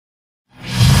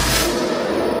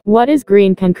What is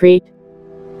green concrete?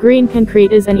 Green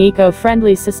concrete is an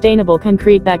eco-friendly, sustainable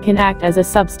concrete that can act as a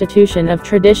substitution of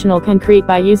traditional concrete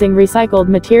by using recycled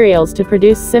materials to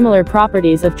produce similar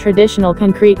properties of traditional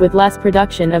concrete with less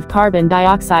production of carbon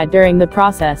dioxide during the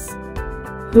process.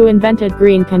 Who invented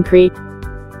green concrete?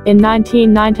 In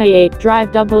 1998,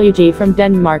 Drive WG from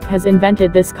Denmark has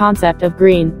invented this concept of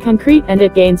green concrete, and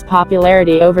it gains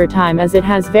popularity over time as it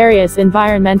has various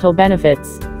environmental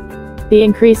benefits. The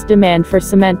increased demand for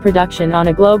cement production on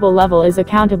a global level is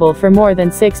accountable for more than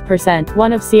 6%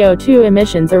 of CO2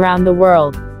 emissions around the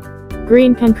world.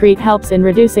 Green concrete helps in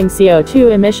reducing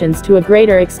CO2 emissions to a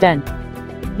greater extent.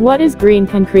 What is green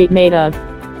concrete made of?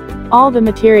 All the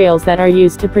materials that are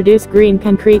used to produce green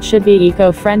concrete should be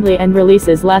eco-friendly and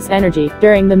releases less energy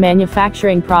during the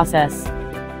manufacturing process.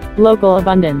 Local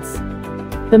abundance.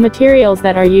 The materials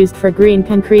that are used for green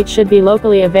concrete should be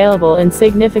locally available in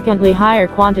significantly higher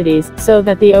quantities, so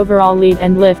that the overall lead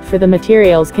and lift for the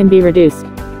materials can be reduced.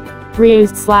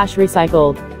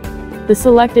 Reused/recycled. The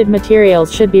selected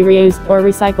materials should be reused or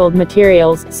recycled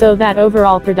materials, so that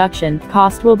overall production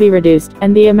cost will be reduced,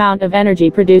 and the amount of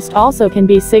energy produced also can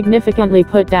be significantly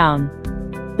put down.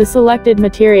 The selected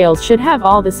materials should have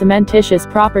all the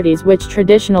cementitious properties which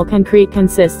traditional concrete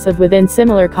consists of within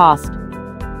similar cost.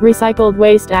 Recycled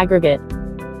waste aggregate.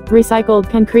 Recycled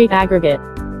concrete aggregate.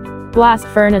 Blast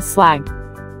furnace slag.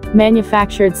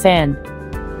 Manufactured sand.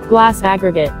 Glass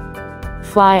aggregate.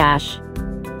 Fly ash.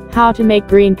 How to make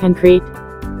green concrete?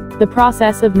 The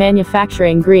process of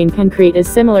manufacturing green concrete is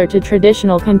similar to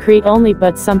traditional concrete only,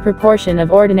 but some proportion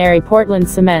of ordinary Portland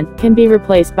cement can be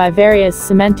replaced by various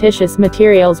cementitious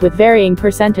materials with varying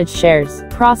percentage shares.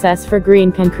 Process for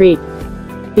green concrete.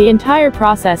 The entire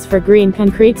process for green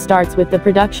concrete starts with the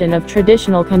production of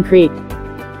traditional concrete.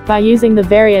 By using the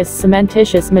various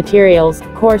cementitious materials,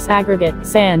 coarse aggregate,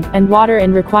 sand, and water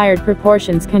in required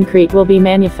proportions, concrete will be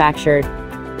manufactured.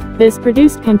 This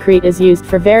produced concrete is used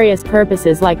for various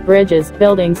purposes like bridges,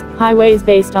 buildings, highways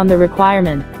based on the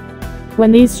requirement.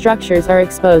 When these structures are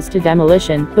exposed to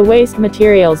demolition, the waste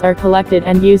materials are collected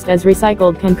and used as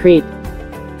recycled concrete.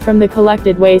 From the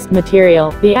collected waste material,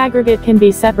 the aggregate can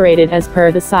be separated as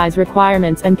per the size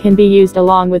requirements and can be used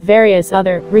along with various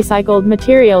other, recycled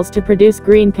materials to produce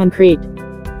green concrete.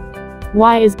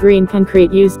 Why is green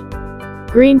concrete used?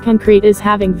 Green concrete is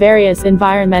having various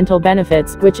environmental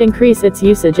benefits, which increase its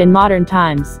usage in modern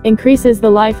times, increases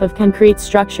the life of concrete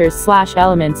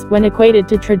structures/elements when equated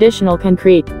to traditional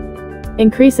concrete,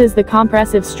 increases the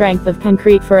compressive strength of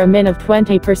concrete for a min of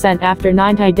 20% after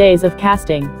 90 days of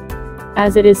casting.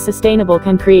 As it is sustainable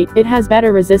concrete, it has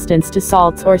better resistance to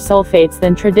salts or sulfates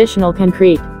than traditional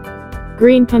concrete.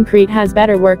 Green concrete has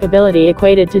better workability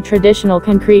equated to traditional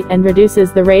concrete and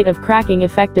reduces the rate of cracking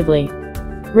effectively.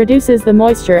 Reduces the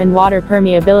moisture and water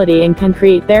permeability in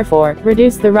concrete, therefore,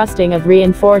 reduce the rusting of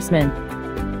reinforcement.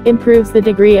 Improves the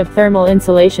degree of thermal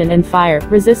insulation and fire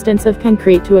resistance of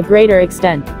concrete to a greater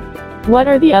extent. What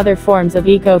are the other forms of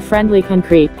eco-friendly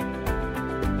concrete?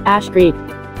 Ashcrete.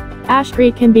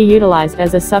 Ashcrete can be utilized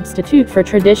as a substitute for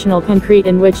traditional concrete,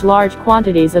 in which large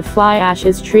quantities of fly ash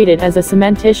is treated as a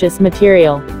cementitious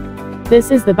material.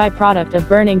 This is the byproduct of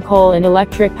burning coal in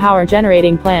electric power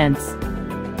generating plants.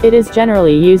 It is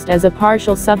generally used as a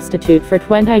partial substitute for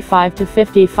 25 to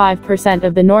 55%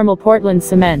 of the normal Portland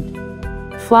cement.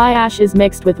 Fly ash is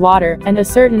mixed with water and a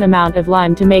certain amount of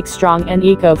lime to make strong and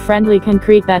eco-friendly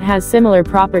concrete that has similar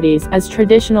properties as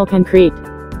traditional concrete.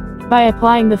 By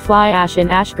applying the fly ash in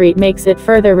ashcrete makes it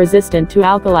further resistant to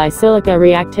alkali-silica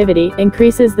reactivity,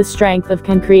 increases the strength of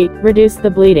concrete, reduces the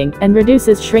bleeding, and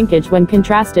reduces shrinkage when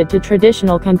contrasted to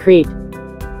traditional concrete.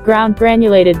 Ground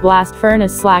granulated blast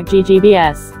furnace slag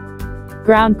GGBS.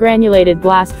 Ground granulated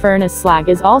blast furnace slag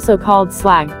is also called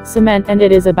slag cement, and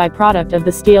it is a byproduct of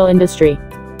the steel industry.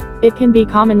 It can be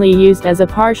commonly used as a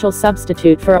partial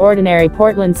substitute for ordinary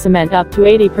Portland cement up to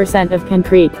 80% of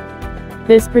concrete.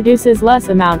 This produces less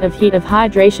amount of heat of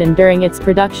hydration during its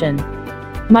production.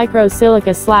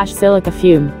 Microsilica/silica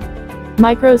fume.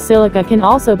 Microsilica can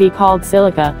also be called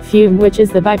silica fume, which is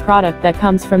the byproduct that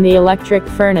comes from the electric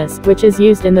furnace, which is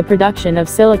used in the production of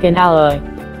silicon alloy.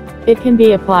 It can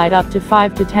be applied up to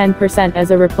 5 to 10% as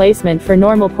a replacement for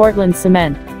normal Portland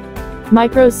cement.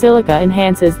 Microsilica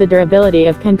enhances the durability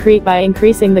of concrete by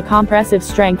increasing the compressive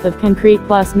strength of concrete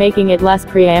plus making it less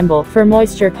permeable for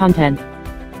moisture content.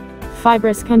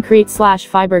 Fibrous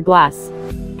concrete/fiberglass.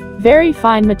 Very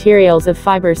fine materials of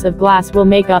fibers of glass will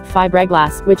make up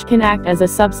fiberglass, which can act as a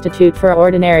substitute for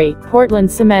ordinary Portland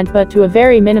cement, but to a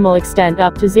very minimal extent,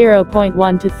 up to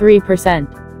 0.1 to 3%.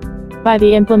 By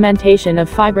the implementation of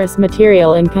fibrous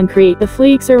material in concrete, the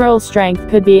flexural strength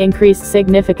could be increased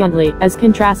significantly, as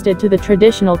contrasted to the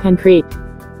traditional concrete.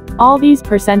 All these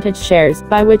percentage shares,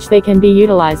 by which they can be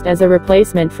utilized as a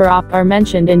replacement for OP, are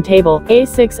mentioned in Table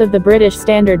A6 of the British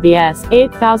Standard BS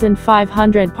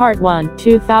 8500 Part 1,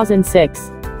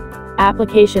 2006.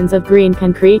 Applications of green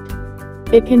concrete.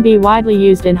 It can be widely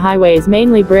used in highways,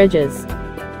 mainly bridges.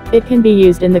 It can be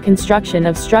used in the construction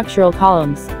of structural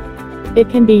columns. It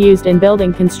can be used in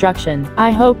building construction.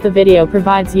 I hope the video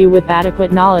provides you with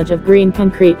adequate knowledge of green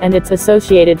concrete and its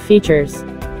associated features.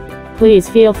 Please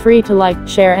feel free to like,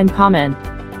 share and comment.